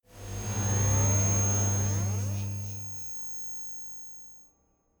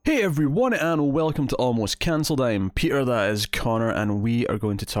Hey everyone, and welcome to Almost Cancelled. I'm Peter, that is Connor, and we are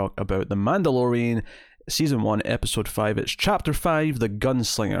going to talk about The Mandalorian, Season 1, Episode 5. It's Chapter 5, The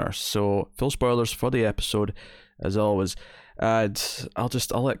Gunslinger. So, full spoilers for the episode, as always. And I'll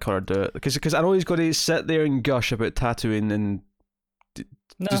let Connor do it, because I know he's going to sit there and gush about Tatooine and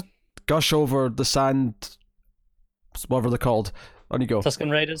just gush over the sand, whatever they're called. On you go.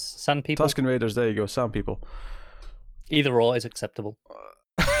 Tusken Raiders, Sand People. Tusken Raiders, there you go, Sand People. Either or is acceptable.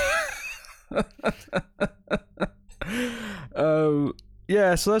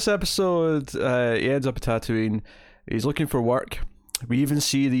 So this episode, he ends up at Tatooine. He's looking for work. We even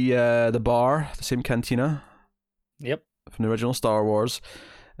see the bar, the same cantina. Yep. From the original Star Wars.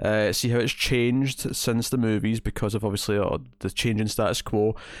 See how it's changed since the movies because of obviously the change in status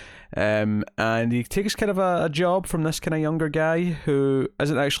quo. And he takes kind of a job from this kind of younger guy who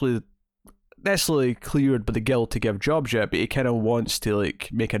isn't actually necessarily cleared by the guild to give jobs yet, but he kind of wants to like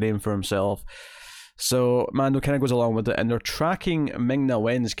make a name for himself. So Mando kind of goes along with it, and they're tracking Ming-Na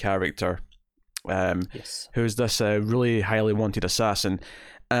Wen's character, who's this really highly wanted assassin,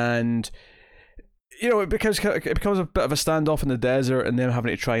 and it becomes a bit of a standoff in the desert, and them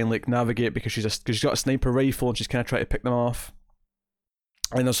having to try and like navigate because she's got a sniper rifle and she's kind of trying to pick them off,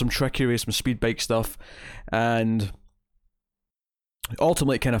 and there's some trickery, some speed bike stuff, and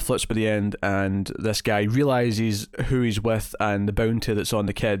ultimately it kind of flips by the end, and this guy realizes who he's with and the bounty that's on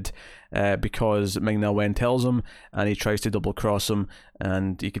the kid, because Ming-Na Wen tells him, and he tries to double cross him,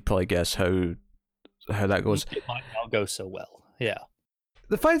 and you could probably guess how that goes. It might not go so well. Yeah.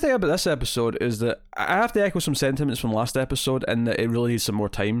 The funny thing about this episode is that I have to echo some sentiments from last episode, and that it really needs some more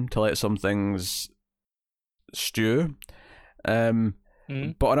time to let some things stew.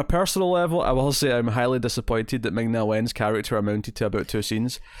 But on a personal level, I will say I'm highly disappointed that Ming-Na Wen's character amounted to about 2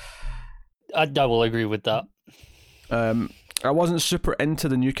 scenes. I will agree with that. I wasn't super into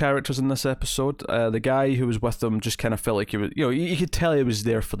the new characters in this episode. The guy who was with them just kind of felt like he was, you could tell he was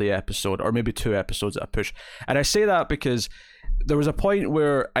there for the episode, or maybe 2 episodes at a push. And I say that because there was a point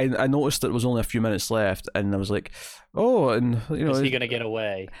where I noticed that there was only a few minutes left, and I was like, oh, and is he going to get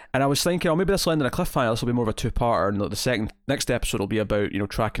away? And I was thinking, oh, maybe this will end in a cliffhanger. This will be more of a 2-parter, and the next episode will be about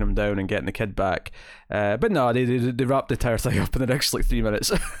tracking him down and getting the kid back. But no, they wrapped the entire thing up in the next 3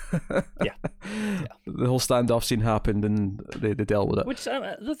 minutes. Yeah. The whole standoff scene happened, and they dealt with it. Which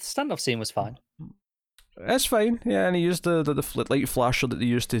the standoff scene was fine. It's fine, yeah, and he used the light flasher that they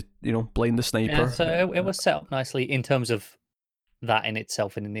used to blind the sniper. Yeah, so it was set up nicely in terms of that in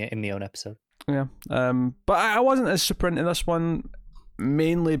itself in the own episode. Yeah, but I wasn't as super into this one,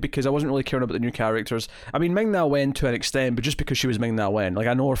 mainly because I wasn't really caring about the new characters. I mean, Ming-Na Wen to an extent, but just because she was Ming-Na Wen. Like,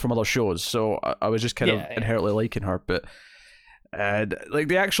 I know her from other shows, so I was just kind of inherently liking her. But like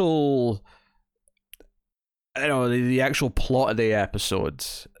the actual, the actual plot of the episode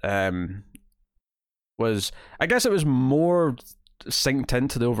was, I guess it was more synced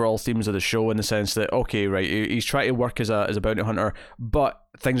into the overall themes of the show, in the sense that, okay, right, he's trying to work as a bounty hunter, but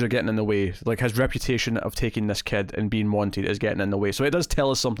things are getting in the way. Like, his reputation of taking this kid and being wanted is getting in the way. So it does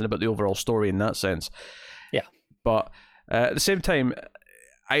tell us something about the overall story in that sense. Yeah. But at the same time,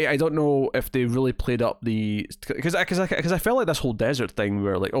 I don't know if they really played up the, because I felt like this whole desert thing, we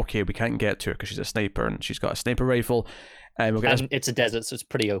were like, okay, we can't get to her because she's a sniper and she's got a sniper rifle. And it's a desert, so it's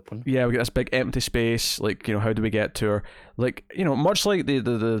pretty open. Yeah, we get this big empty space. Like, how do we get to her? Like, much like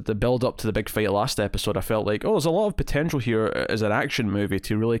the build up to the big fight last episode, I felt like, there's a lot of potential here as an action movie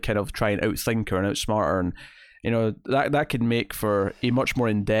to really kind of try and outthink her and outsmart her, and that could make for a much more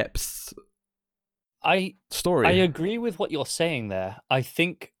in depth story. I agree with what you're saying there. I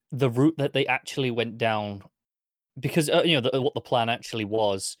think the route that they actually went down, because what the plan actually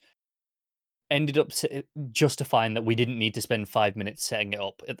was, ended up justifying that we didn't need to spend 5 minutes setting it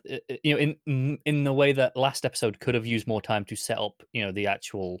up. In the way that last episode could have used more time to set up, the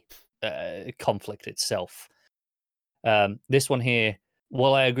actual conflict itself. This one here,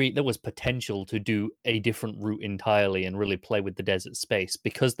 while I agree there was potential to do a different route entirely and really play with the desert space,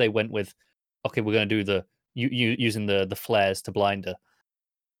 because they went with, okay, we're going to do using the flares to blind her.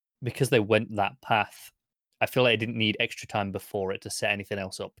 Because they went that path, I feel like I didn't need extra time before it to set anything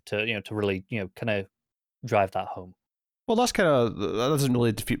else up to really kind of drive that home. Well, that doesn't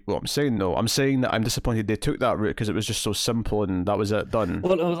really defeat what I'm saying, though. I'm saying that I'm disappointed they took that route because it was just so simple and that was it, done.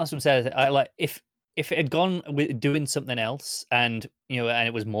 Well, that's what I'm saying. I like if it had gone with doing something else and and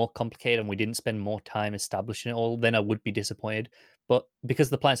it was more complicated and we didn't spend more time establishing it all, then I would be disappointed. But because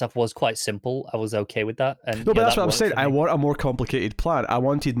the plan stuff was quite simple, I was okay with that. And no, but that's what I'm saying. I want a more complicated plan. I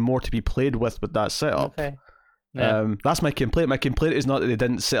wanted more to be played with that setup. Okay. Yeah. That's my complaint. My complaint is not that they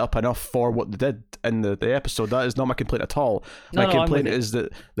didn't set up enough for what they did in the episode. That is not my complaint at all. My complaint is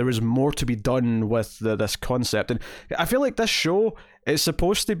that there is more to be done with this concept. And I feel like this show is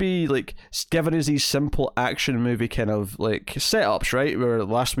supposed to be like giving us these simple action movie kind of like setups, right? Where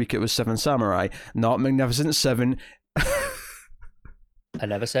last week it was Seven Samurai, not Magnificent Seven. I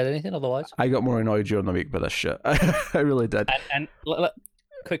never said anything otherwise. I got more annoyed during the week by this shit. I really did. And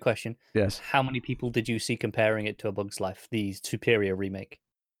quick question. Yes. How many people did you see comparing it to A Bug's Life, the superior remake?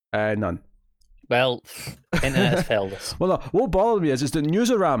 None. Well, internet has failed us. Well, no, what bothered me is that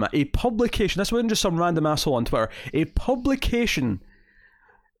Newsarama, a publication, this wasn't just some random asshole on Twitter, a publication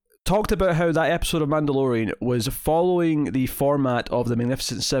talked about how that episode of Mandalorian was following the format of the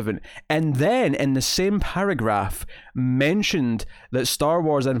Magnificent Seven, and then in the same paragraph mentioned that Star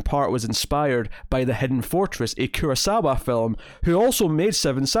Wars in part was inspired by The Hidden Fortress, a Kurosawa film, who also made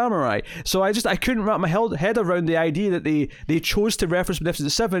Seven Samurai. So I couldn't wrap my head around the idea that they chose to reference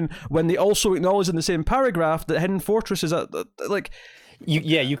Magnificent Seven when they also acknowledged in the same paragraph that Hidden Fortress is like...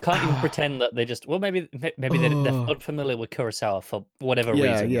 You can't even pretend that they just maybe they're unfamiliar with Kurosawa for whatever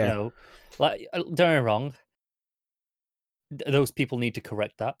reason. Yeah. You know, like don't get me wrong, those people need to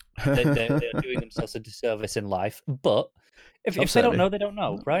correct that. They're doing themselves a disservice in life. But if they don't know, they don't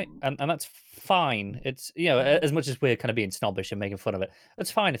know, right? And that's fine. It's as much as we're kind of being snobbish and making fun of it,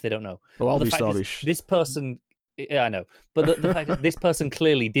 it's fine if they don't know. Well, I'll be snobbish. This person. Yeah, I know, but the fact that this person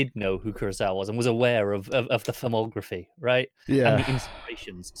clearly did know who Kurosawa was and was aware of the filmography, right? Yeah, and the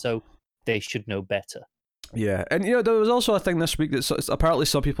inspirations, so they should know better. Yeah, and there was also a thing this week that apparently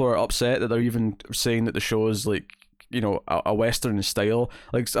some people are upset that they're even saying that the show is like a Western style.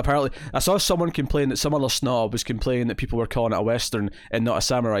 Like apparently, I saw someone complain that some other snob was complaining that people were calling it a Western and not a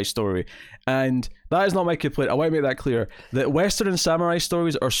samurai story, and that is not my complaint. I want to make that clear. That Western and samurai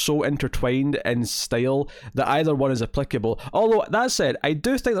stories are so intertwined in style that either one is applicable. Although, that said, I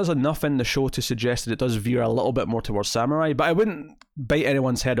do think there's enough in the show to suggest that it does veer a little bit more towards samurai, but I wouldn't bite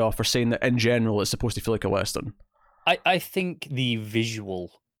anyone's head off for saying that in general it's supposed to feel like a Western. I think the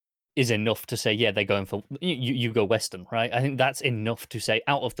visual is enough to say, yeah, they're going for... You go Western, right? I think that's enough to say,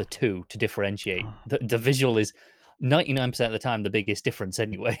 out of the two, to differentiate. The visual is 99% of the time the biggest difference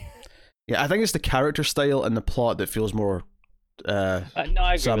anyway. Yeah, I think it's the character style and the plot that feels more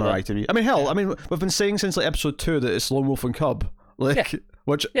samurai to me. I mean, hell, we've been saying since like episode 2 that it's Lone Wolf and Cub,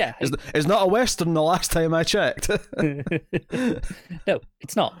 which is not a Western the last time I checked. No,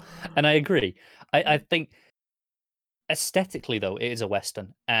 it's not, and I agree. I think aesthetically, though, it is a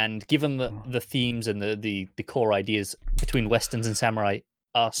Western, and given the themes and the core ideas between Westerns and samurai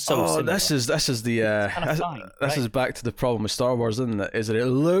are so similar. This is back to the problem with Star Wars, isn't it? Is that it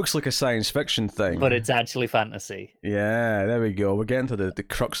looks like a science fiction thing, but it's actually fantasy. Yeah, there we go. We're getting to the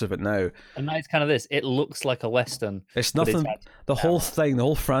crux of it now. And now it's kind of this. It looks like a Western. It's nothing. The whole thing, the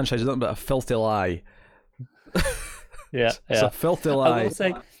whole franchise is nothing but a filthy lie. Yeah, it's a filthy lie. I will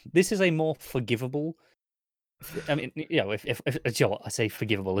say this is a more forgivable. I mean, if I say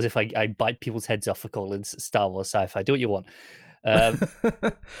forgivable as if I bite people's heads off for calling Star Wars sci-fi. Do what you want.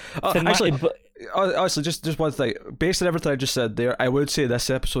 Actually, just one thing. Based on everything I just said there, I would say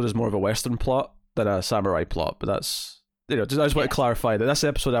this episode is more of a Western plot than a samurai plot. But that's I just want to clarify that this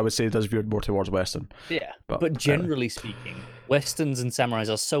episode I would say does veer more towards Western. Yeah, but generally speaking, Westerns and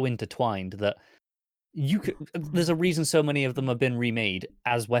samurais are so intertwined that there's a reason so many of them have been remade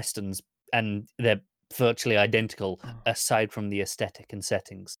as Westerns, and they're virtually identical aside from the aesthetic and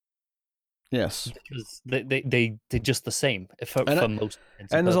settings. Yes, because they're just the same for most.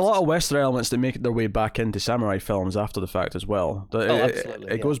 And there's a lot of Western elements that make their way back into samurai films after the fact as well.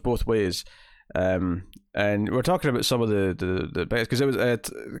 Absolutely, it goes both ways. And we're talking about some of the because it was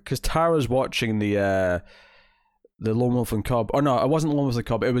because Tara's watching the Lone Wolf and Cub. Or no, it wasn't Lone Wolf and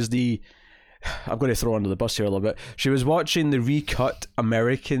Cub. It was the... I'm going to throw under the bus here a little bit. She was watching the recut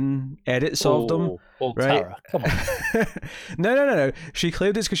American edits of them. Oh, right? Tara, come on. No. She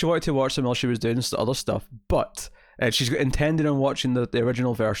claimed it's because she wanted to watch them while she was doing other stuff, but she's intended on watching the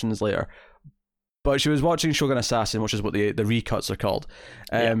original versions later. But she was watching Shogun Assassin, which is what the recuts are called.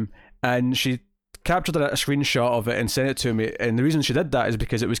 And she captured a screenshot of it and sent it to me. And the reason she did that is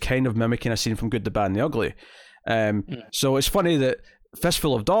because it was kind of mimicking a scene from Good, the Bad, and the Ugly. So it's funny that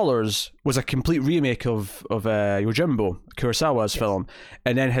Fistful of Dollars was a complete remake of Yojimbo, Kurosawa's film,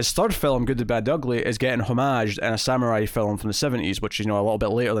 and then his third film, Good, the Bad, the Ugly, is getting homaged in a samurai film from the 70s, which is a little bit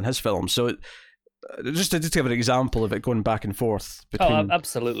later than his film. So just to give an example of it going back and forth between...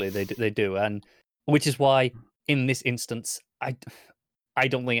 absolutely, they do, and which is why in this instance, I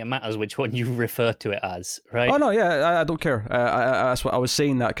don't think it matters which one you refer to it as, right? Oh no, yeah, I don't care. That's what I was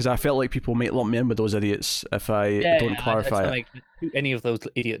saying, that because I felt like people might lump me in with those idiots if I don't clarify it. Like any of those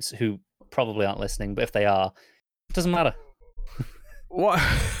idiots who probably aren't listening, but if they are, it doesn't matter. What?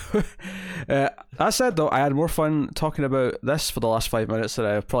 That said, though, I had more fun talking about this for the last 5 minutes than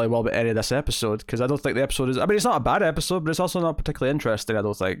I probably will about any of this episode, because I don't think the episode is. I mean, it's not a bad episode, but it's also not particularly interesting. I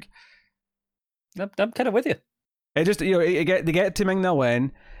don't think. I'm kind of with you. It just, they get to Ming Na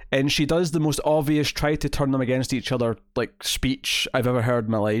Wen, and she does the most obvious try to turn them against each other like speech I've ever heard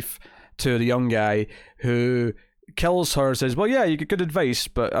in my life to the young guy who kills her, says, well, yeah, you get good advice,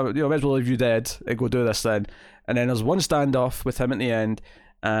 but might as well leave you dead and go do this then. And then there's one standoff with him at the end,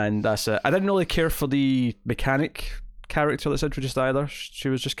 and that's it. I didn't really care for the mechanic character that's introduced either. She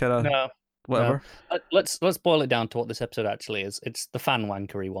was just kind of whatever. No. Let's boil it down to what this episode actually is. It's the fan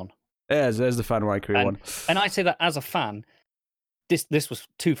wankery one. It is the fan wankery one. And I say that as a fan, this was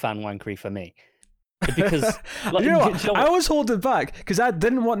too fan wankery for me. Because you know what? I was holding back because I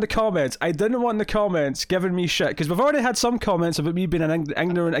didn't want the comments. I didn't want the comments giving me shit because we've already had some comments about me being an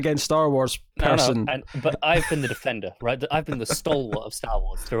ignorant against Star Wars person. No. But I've been the defender, right? I've been the stalwart of Star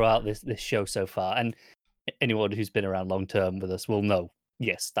Wars throughout this show so far, and anyone who's been around long term with us will know.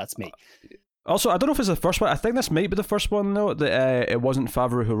 Yes, that's me. Also, I don't know if it's the first one. I think this might be the first one, though. That it wasn't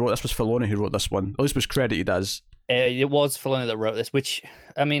Favreau who wrote this. Was Filoni who wrote this one. At least was credited as. It was Filoni that wrote this, which,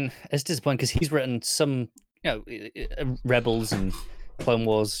 I mean, it's disappointing because he's written some, Rebels and Clone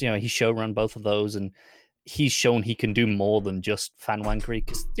Wars. He's showrun both of those, and he's shown he can do more than just fan wankery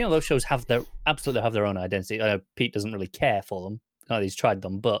because those shows absolutely have their own identity. I know Pete doesn't really care for them. He's tried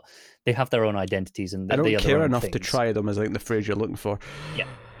them, but they have their own identities, and I don't care enough things. to try them. Is I think the phrase you're looking for.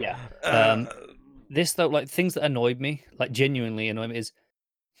 Yeah. This though, like things that annoyed me, like genuinely annoyed me, is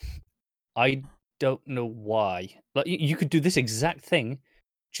I don't know why. Like you could do this exact thing,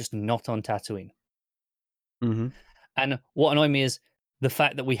 just not on Tatooine. Mm-hmm. And what annoyed me is the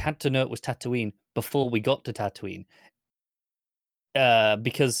fact that we had to know it was Tatooine before we got to Tatooine.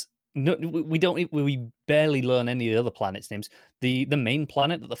 Because we barely learn any of the other planets' names. The main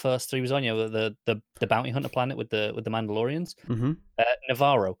planet that the first three was on, the bounty hunter planet with the Mandalorians, mm-hmm.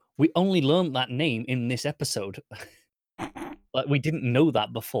 Navarro. We only learned that name in this episode. Like we didn't know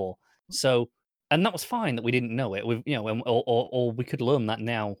that before. So, and that was fine that we didn't know it. We, or we could learn that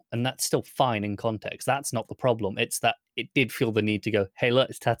now, and that's still fine in context. That's not the problem. It's that it did feel the need to go, hey, look,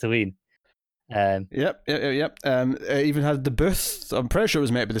 it's Tatooine. Yep. It even had the booth. I'm pretty sure it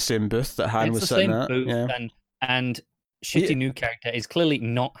was meant to be the same booth that Han was sitting at. Booth, yeah. And shitty new character is clearly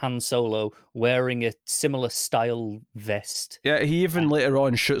not Han Solo, wearing a similar style vest. Yeah, he even later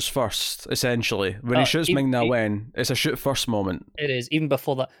on shoots first, essentially. When he shoots Ming Na Wen, it's a shoot first moment. It is. Even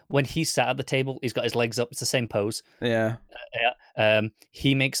before that, when he's sat at the table, he's got his legs up. It's the same pose. Yeah.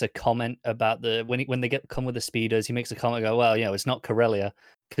 He makes a comment about when they come with the speeders, he makes a comment, go, well, it's not Corellia,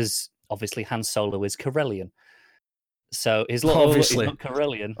 because obviously Han Solo is Corellian. So his little is not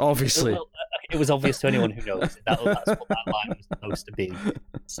Corellian. Obviously. It was obvious to anyone who knows that's what that line was supposed to be.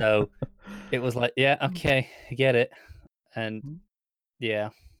 So it was like, yeah, okay, I get it. And yeah.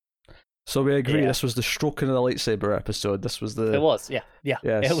 So we agree this was the stroking of the lightsaber episode. This was the... It was, yeah. Yes.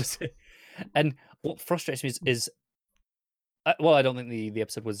 It was. And what frustrates me is well, I don't think the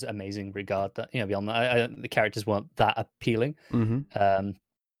episode was amazing regard that, beyond that, the characters weren't that appealing. Mm-hmm.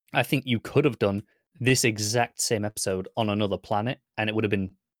 I think you could have done this exact same episode on another planet, and it would have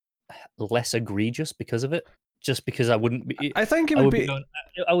been less egregious because of it. Just because I wouldn't be. I think it would be.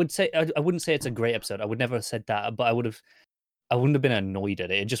 I would say I wouldn't say it's a great episode. I would never have said that, but I wouldn't have been annoyed at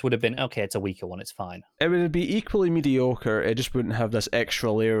it. It just would have been okay. It's a weaker one. It's fine. It would be equally mediocre. It just wouldn't have this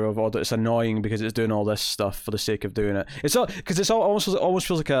extra layer of it's annoying because it's doing all this stuff for the sake of doing it. It's not because it's almost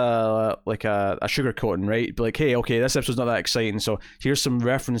feels like a sugar coating, right? But like, hey, okay, this episode's not that exciting, so here's some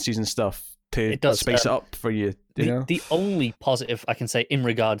references and stuff to spice it up for you. The only positive I can say in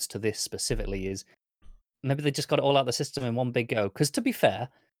regards to this specifically is maybe they just got it all out of the system in one big go. Because to be fair,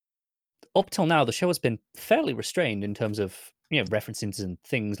 up till now the show has been fairly restrained in terms of references and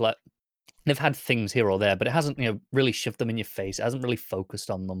things. Like they've had things here or there, but it hasn't really shoved them in your face. It hasn't really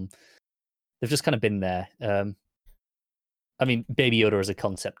focused on them. They've just kind of been there. I mean, Baby Yoda as a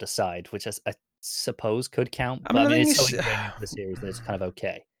concept aside, which I suppose could count. But I mean it's so ingrained in the series that it's kind of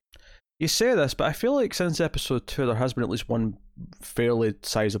okay. You say this, but I feel like since episode 2, there has been at least one fairly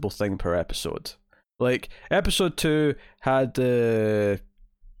sizable thing per episode. Like episode 2 had the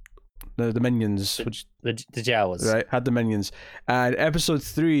minions, which the Jawas, right? Had the minions, and episode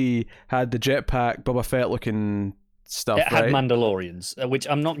 3 had the jetpack Boba Fett looking stuff, It had right? Mandalorians, which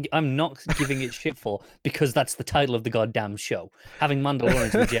I'm not giving it shit for, because that's the title of the goddamn show. Having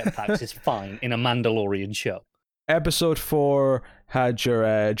Mandalorians with jetpacks is fine in a Mandalorian show. Episode 4 had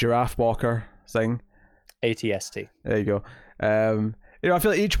your giraffe walker thing. ATST. There you go. I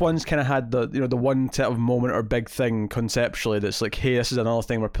feel like each one's kind of had the the one sort of moment or big thing conceptually that's like, hey, this is another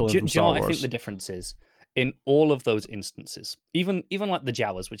thing we're pulling from Do you Star know Wars. what I think the difference is? In all of those instances, even like the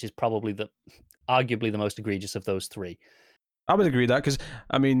Jawas, which is probably arguably the most egregious of those three. I would agree with that, because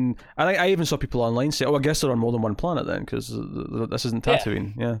I even saw people online say, "Oh, I guess they're on more than one planet then, because this isn't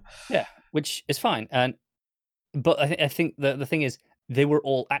Tatooine." Yeah, which is fine. But I think the thing is, they were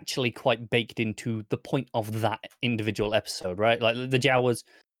all actually quite baked into the point of that individual episode, right? Like the Jawas,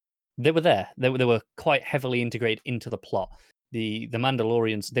 they were there. They were quite heavily integrated into the plot. The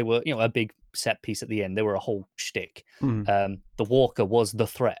Mandalorians, they were a big set piece at the end. They were a whole shtick. Mm. The Walker was the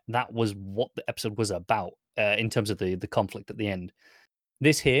threat. That was what the episode was about in terms of the conflict at the end.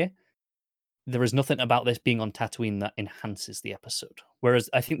 This here, there is nothing about this being on Tatooine that enhances the episode. Whereas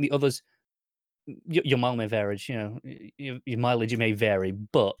I think the others, your mile may vary, your mileage may vary,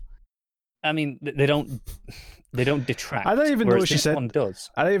 but I mean, they don't detract. I don't even know what she said. One does.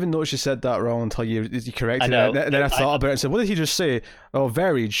 I don't even know she said that wrong until you corrected it. And then I thought about it and said, "What did he just say?" Oh,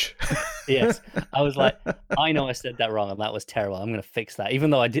 verage. Yes, I was like, I know I said that wrong, and that was terrible. I'm going to fix that,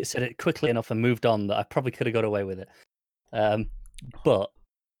 even though I said it quickly enough and moved on that I probably could have got away with it. But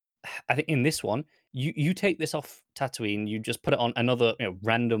I think in this one, you take this off Tatooine, you just put it on another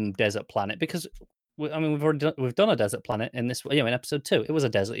random desert planet, because I mean we've done a desert planet in this in episode 2. It was a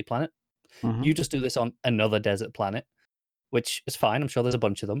deserty planet. Mm-hmm. You just do this on another desert planet, which is fine. I'm sure there's a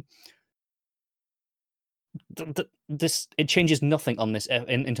bunch of them. It changes nothing on this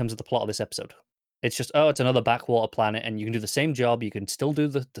in terms of the plot of this episode. It's just, it's another backwater planet, and you can do the same job. You can still do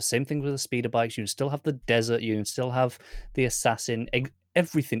the same thing with the speeder bikes. You can still have the desert. You can still have the assassin.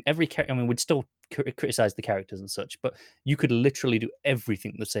 Everything, every character. I mean, we'd still criticize the characters and such, but you could literally do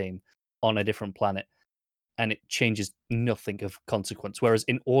everything the same on a different planet, and it changes nothing of consequence. Whereas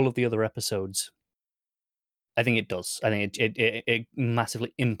in all of the other episodes, I think it does. I think it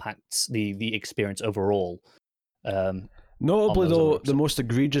massively impacts the experience overall. Notably, though, the most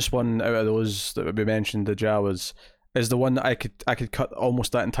egregious one out of those that we mentioned, the Jawas, is the one that I could cut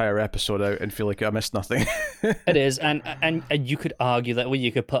almost that entire episode out and feel like I missed nothing. It is, and you could argue that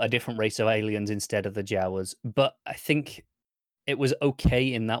you could put a different race of aliens instead of the Jawas, but I think it was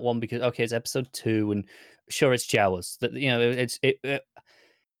okay in that one because it's episode 2, and sure, it's Jawas. That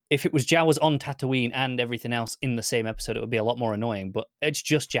if it was Jawas on Tatooine and everything else in the same episode, it would be a lot more annoying. But it's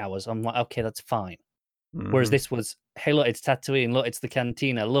just Jawas. I'm like, okay, that's fine. Mm-hmm. Whereas this was, hey, look, it's Tatooine. Look, it's the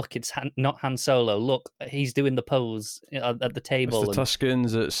cantina. Look, it's not Han Solo. Look, he's doing the pose at the table. It's the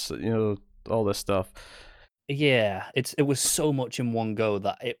Tuscans. It's all this stuff. Yeah, it was so much in one go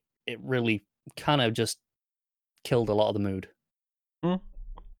that it really kind of just killed a lot of the mood. Mm.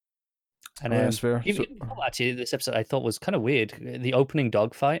 And that's fair. Actually, this episode I thought was kind of weird. The opening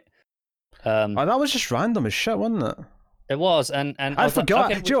dogfight. That was just random as shit, wasn't it? It was, and I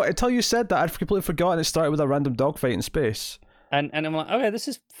forgot. Like, okay, until you said that, I'd completely forgotten it started with a random dogfight in space. And I'm like, okay, this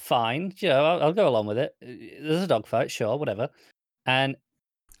is fine. I'll go along with it. There's a dogfight, sure, whatever. And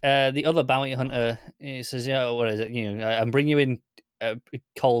the other bounty hunter, he says, what is it? I'm bring you in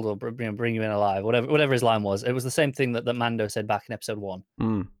cold or bring you in alive, whatever his line was. It was the same thing that Mando said back in episode 1.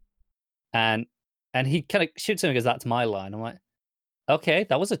 Mm. And he kind of shoots him because that's my line. I'm like, okay,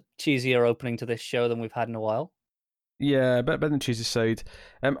 that was a cheesier opening to this show than we've had in a while. Yeah, a bit on the cheesy side.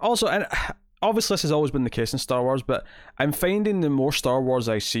 Also, and obviously this has always been the case in Star Wars, but I'm finding the more Star Wars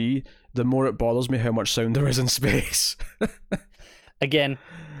I see, the more it bothers me how much sound there is in space. Again,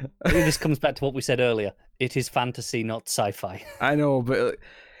 this comes back to what we said earlier. It is fantasy, not sci-fi. I know, but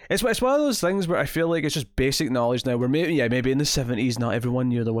it's one of those things where I feel like it's just basic knowledge now. Where maybe in the 70s, not everyone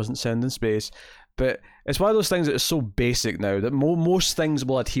knew there wasn't sound in space, but it's one of those things that is so basic now that most things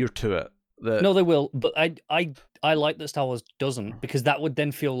will adhere to it. No, they will, but I like that Star Wars doesn't, because that would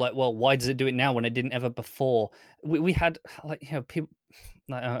then feel like, well, why does it do it now when it didn't ever before? We had people.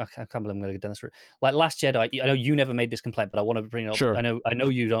 I can't believe I'm going to go down this route. Like Last Jedi, I know you never made this complaint, but I want to bring it up. Sure. I know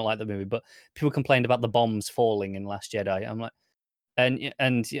you don't like the movie, but people complained about the bombs falling in Last Jedi. I'm like, and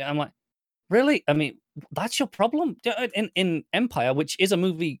I'm like, really? I mean, that's your problem in Empire, which is a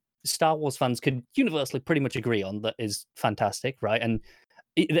movie Star Wars fans could universally pretty much agree on that is fantastic, right? And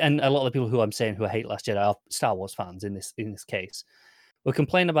a lot of the people who I'm saying who hate Last Jedi are Star Wars fans in this case. We're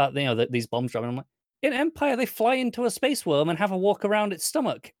complaining about that these bombs dropping. I'm like, in Empire they fly into a space worm and have a walk around its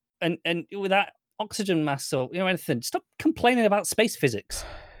stomach, and without oxygen mask or anything. Stop complaining about space physics.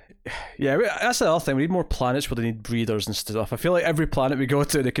 Yeah, that's the other thing. We need more planets where they need breeders and stuff. I feel like every planet we go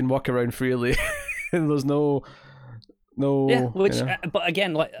to, they can walk around freely, and there's no. Yeah, which, you know. but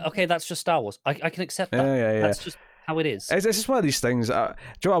again, like, okay, that's just Star Wars. I can accept that. Yeah. That's just how it is. It's just one of these things. Do you know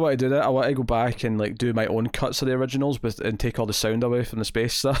what I want to do? That I want to go back and like do my own cuts of the originals, and take all the sound away from the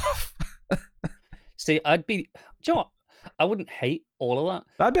space stuff. See, do you know what? I wouldn't hate all of that.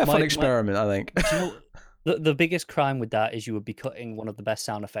 That'd be a fun experiment, I think. Do you know, the biggest crime with that is you would be cutting one of the best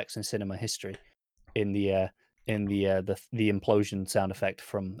sound effects in cinema history, in the implosion sound effect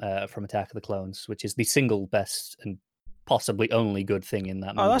from Attack of the Clones, which is the single best and possibly only good thing in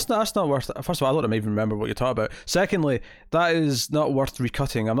that movie. Oh, that's not worth it. First of all, I don't even remember what you're talking about. Secondly, that is not worth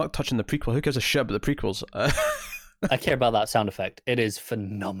recutting. I'm not touching the prequel. Who gives a shit about the prequels? I care about that sound effect. It is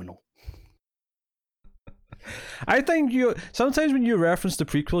phenomenal. I think sometimes when you reference the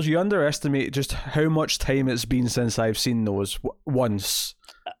prequels, you underestimate just how much time it's been since I've seen those once.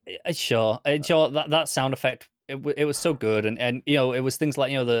 Sure, that sound effect. It was so good, and you know, it was things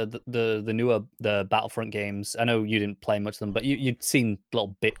like, you know, the newer Battlefront games. I know you didn't play much of them, but you'd seen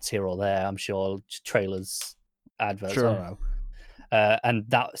little bits here or there, I'm sure, trailers, adverts. Sure. I don't know. And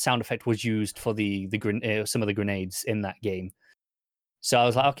that sound effect was used for some of the grenades in that game. So I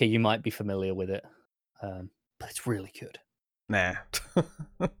was like, okay, you might be familiar with it, but it's really good. Nah.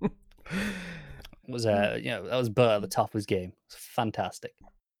 It was that was Bert at the top of his game. It's fantastic.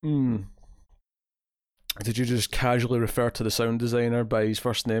 Did you just casually refer to the sound designer by his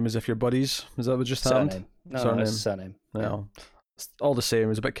first name as if you're buddies? Is that what just happened? No, it's surname. No, it's all the same.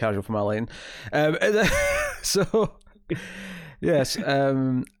 It's a bit casual for my line. So, yes,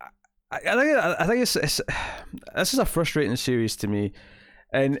 I think it's this is a frustrating series to me,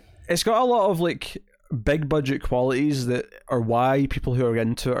 and it's got a lot of like big budget qualities that are why people who are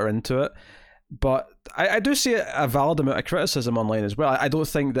into it. But I do see a valid amount of criticism online as well. I don't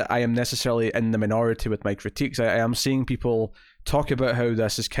think that I am necessarily in the minority with my critiques. I am seeing people talk about how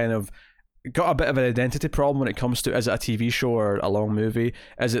this is kind of got a bit of an identity problem when it comes to, is it a TV show or a long movie?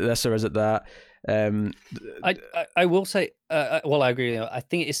 Is it this or is it that? I will say, well, I agree. I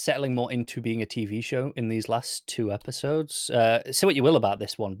think it is settling more into being a TV show in these last 2 episodes. Say what you will about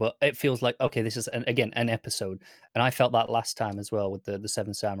this one, but it feels like, okay, this is an episode, and I felt that last time as well with the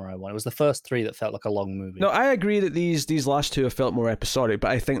Seven Samurai one. It was the first 3 that felt like a long movie. No, I agree that these last 2 have felt more episodic, but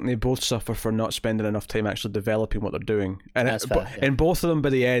I think they both suffer for not spending enough time actually developing what they're doing, and and both of them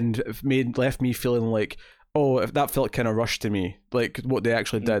by the end left me feeling like, oh, if that felt kind of rushed to me, like what they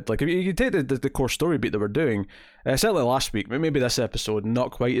actually did. Like if you take the core story beat they were doing, certainly last week, maybe this episode,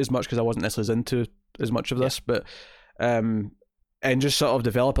 not quite as much because I wasn't necessarily into as much of this, but and just sort of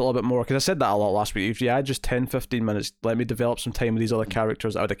develop it a little bit more, because I said that a lot last week. If you had just 10-15 minutes, let me develop some time with these other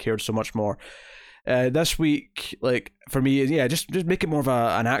characters, I would have cared so much more. This week, like for me, yeah, just make it more of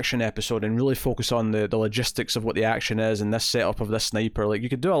an action episode and really focus on the logistics of what the action is and this setup of this sniper. Like you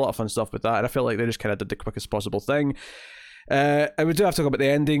could do a lot of fun stuff with that, and I feel like they just kind of did the quickest possible thing. And we do have to talk about the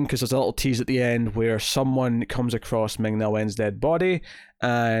ending, because there's a little tease at the end where someone comes across Ming-Na Wen's dead body,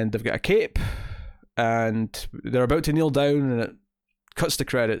 and they've got a cape, and they're about to kneel down, and it cuts to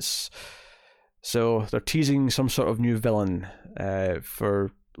credits. So they're teasing some sort of new villain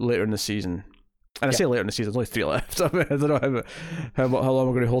for later in the season. And I say later in the season, there's only 3 left. I don't know how long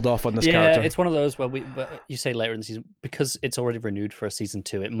we're going to hold off on this character. Yeah, it's one of those where but you say later in the season, because it's already renewed for a season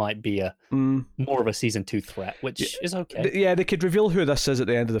 2, it might be more of a season 2 threat, which is okay. Yeah, they could reveal who this is at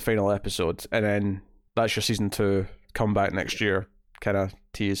the end of the final episode, and then that's your season 2 comeback next year kind of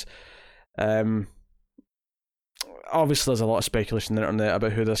tease. Obviously, there's a lot of speculation on the internet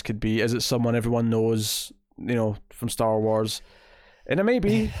about who this could be. Is it someone everyone knows, from Star Wars? And it may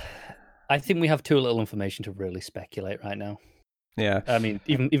be. I think we have too little information to really speculate right now. Yeah. I mean,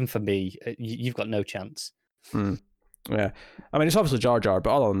 even for me, you've got no chance. Yeah. I mean, it's obviously Jar Jar,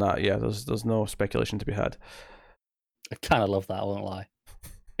 but other than that, yeah, there's no speculation to be had. I kind of love that, I won't lie.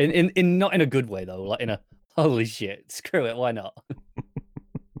 In not in a good way, though. Like in a, holy shit, screw it, why not?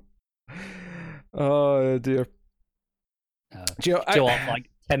 Oh, dear. Do you know what, like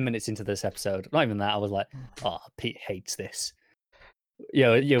 10 minutes into this episode, not even that, I was like, oh, Pete hates this.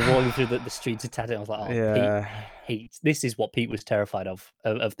 You're walking through the streets of Tatooine. I was like, oh, yeah. Pete hates. This is what Pete was terrified of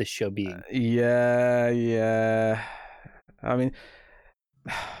this show being. Yeah. I mean,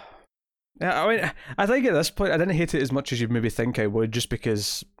 I think at this point, I didn't hate it as much as you maybe think I would, just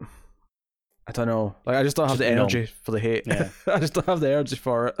because, I don't know. Like, I just don't have the energy for the hate. Yeah. I just don't have the energy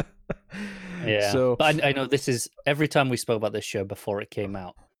for it. Yeah. So, but I know this is, every time we spoke about this show before it came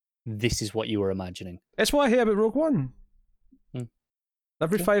out, this is what you were imagining. It's what I hate about Rogue One.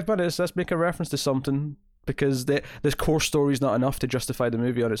 Every 5 minutes, let's make a reference to something because this core story is not enough to justify the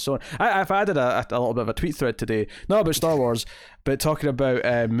movie on its own. I've added a little bit of a tweet thread today, not about Star Wars, but talking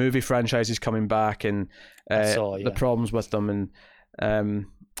about movie franchises coming back and the problems with them. And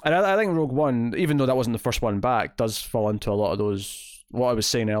I think Rogue One, even though that wasn't the first one back, does fall into a lot of those, what I was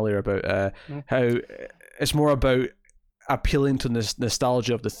saying earlier about how it's more about appealing to this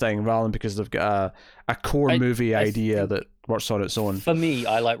nostalgia of the thing rather than because they've got a core movie idea that works on its own. For me,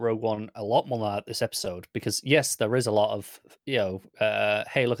 I like Rogue One a lot more than this episode because yes, there is a lot of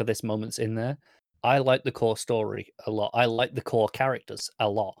hey, look at this moments in there. I like the core story a lot. I like the core characters a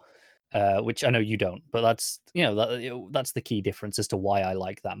lot, which I know you don't, but that's that's the key difference as to why I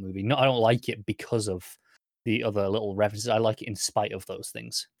like that movie. No, I don't like it because of the other little references. I like it in spite of those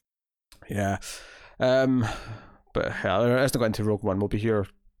things. Yeah. But let's not go into Rogue One. We'll be here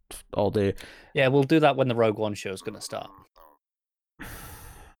all day. Yeah, we'll do that when the Rogue One show is going to start.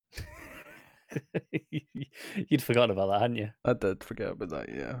 You'd forgotten about that, hadn't you? I did forget about that,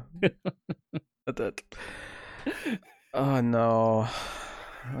 yeah. I did. Oh, no.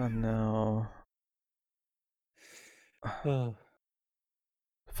 Oh, no.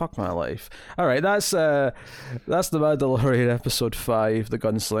 Fuck my life. All right, that's the Mandalorian episode 5, The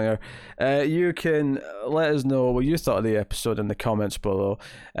Gunslinger. You can let us know what you thought of the episode in the comments below.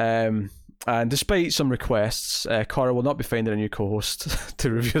 And despite some requests, Cora will not be finding a new co-host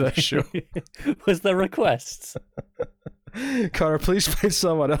to review this show. Was there requests? Cora, please find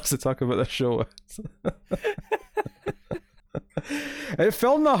someone else to talk about this show with. It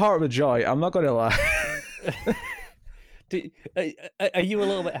filled my heart with joy, I'm not going to lie. Are you a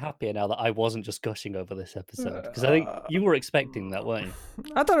little bit happier now that I wasn't just gushing over this episode? Because I think you were expecting that, weren't you?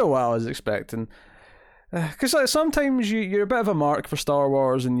 I don't know what I was expecting. Because sometimes you're a bit of a mark for Star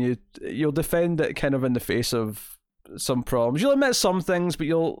Wars, and you'll defend it kind of in the face of some problems. You'll admit some things, but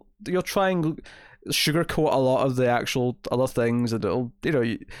you'll try and sugarcoat a lot of the actual other things, and it'll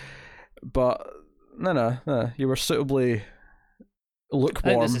but no, you were suitably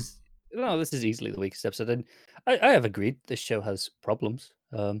lukewarm. This is easily the weakest episode, and I have agreed this show has problems.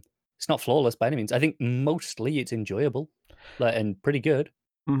 It's not flawless by any means. I think mostly it's enjoyable, and pretty good.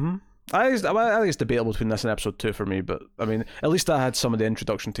 Mm-hmm. I think it's debatable between this and episode 2 for me, but I mean, at least I had some of the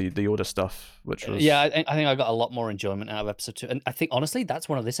introduction to the Yoda stuff, which was I think I got a lot more enjoyment out of episode 2, and I think honestly that's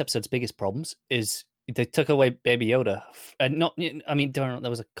one of this episode's biggest problems is they took away Baby Yoda, and there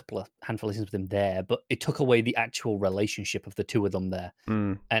was a handful of scenes with him there, but it took away the actual relationship of the two of them there,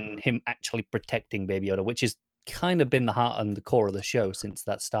 and him actually protecting Baby Yoda, which has kind of been the heart and the core of the show since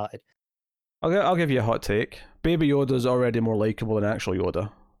that started. I'll give you a hot take. Baby Yoda's already more likable than actual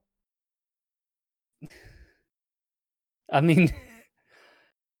Yoda. I mean,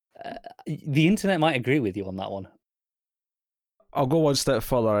 the internet might agree with you on that one. I'll go one step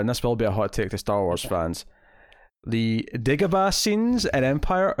further, and this will be a hot take to Star Wars fans. The Dagobah scenes in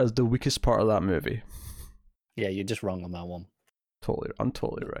Empire are the weakest part of that movie. Yeah, you're just wrong on that one. I'm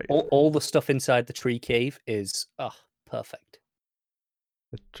totally right. All the stuff inside the tree cave is perfect.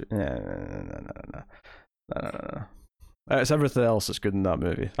 No. It's everything else that's good in that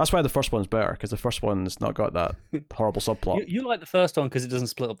movie. That's why the first one's better, because the first one's not got that horrible subplot. You like the first one because it doesn't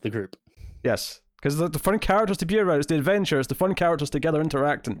split up the group. Yes, because the fun characters to be around, it's the adventure, it's the fun characters together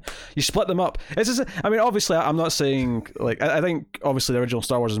interacting. You split them up. Obviously, I'm not saying, I think obviously the original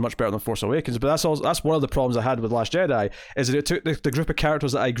Star Wars is much better than Force Awakens, but that's one of the problems I had with Last Jedi, is that it took the group of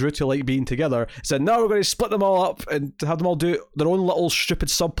characters that I grew to like being together, said, no, we're going to split them all up and have them all do their own little stupid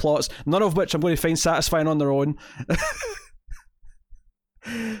subplots, none of which I'm going to find satisfying on their own.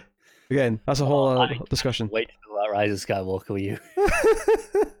 Again, that's a whole discussion. Wait till that Rise of Skywalker with you.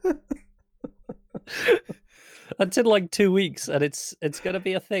 That's in 2 weeks, and it's gonna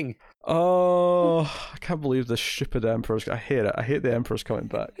be a thing. Oh, I can't believe this stupid Emperor's. I hate it. I hate the Emperor's coming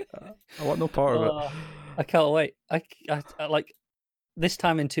back. I want no part of it. I can't wait. I like this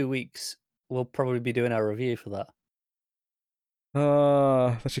time in 2 weeks. We'll probably be doing our review for that.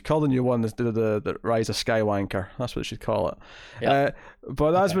 They should call the new one the Rise of Skywanker. That's what they should call it. Yep.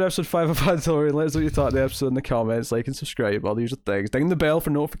 But that's been episode 5 of Mandalorian. Let us know what you thought of the episode in the comments. Like and subscribe, all the usual things. Ding the bell for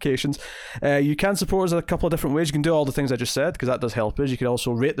notifications. You can support us in a couple of different ways. You can do all the things I just said, because that does help us. You can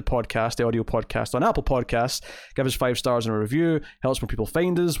also rate the podcast, the audio podcast, on Apple Podcasts. Give us 5 stars in a review. Helps more people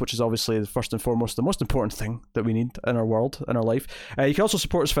find us, which is obviously first and foremost the most important thing that we need in our world, in our life. You can also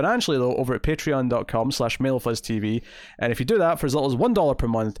support us financially, though, over at patreon.com/MailFuzzTV. And if you do that, for as little as $1 per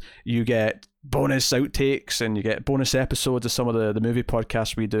month, you get bonus outtakes and you get bonus episodes of some of the movie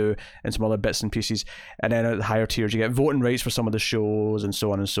podcasts we do and some other bits and pieces. And then at the higher tiers, you get voting rights for some of the shows and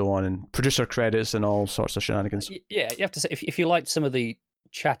so on, and producer credits and all sorts of shenanigans. Yeah, you have to say, if you liked some of the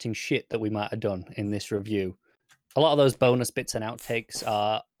chatting shit that we might have done in this review, a lot of those bonus bits and outtakes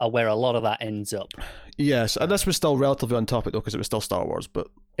are where a lot of that ends up. Yes, and this was still relatively on topic though, because it was still Star Wars, but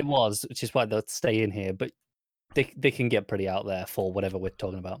it was, which is why they'll stay in here. But they can get pretty out there for whatever we're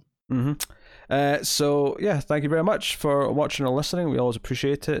talking about. So yeah, thank you very much for watching or listening. We always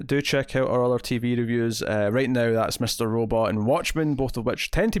appreciate it. Do check out our other TV reviews. Right now, that's Mr. Robot and Watchmen, both of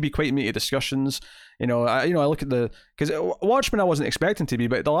which tend to be quite meaty discussions. I look at because Watchmen I wasn't expecting to be,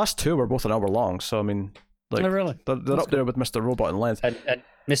 but the last two were both an hour long. So I mean, like, really? They're up there with Mr. Robot in length. And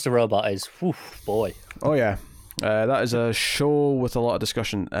Mr. Robot is, boy. Oh yeah. That is a show with a lot of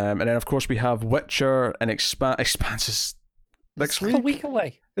discussion. And then of course we have Witcher and Expanse next week. A week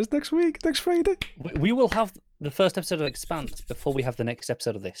away. It's next week, next Friday. We will have the first episode of Expanse before we have the next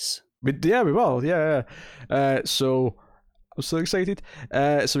episode of this. We will. Yeah. So I'm so excited.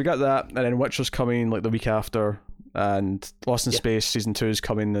 So we got that, and then Witcher's coming like the week after, and Lost in Space season 2 is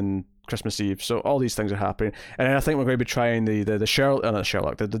coming on Christmas Eve. So all these things are happening, and then I think we're going to be trying the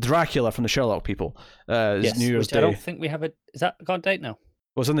Sherlock, the Dracula from the Sherlock people. New Year's Day. I don't think we have it. Is that got a date now?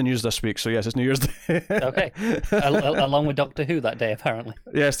 Well, it's in the news this week, so yes, it's New Year's Day. Okay. Along with Doctor Who that day, apparently.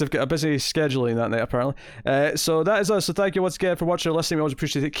 Yes, they've got a busy scheduling that night, apparently. So that is us. So thank you once again for watching or listening. We always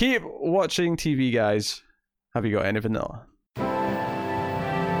appreciate it. Keep watching TV, guys. Have you got any vanilla?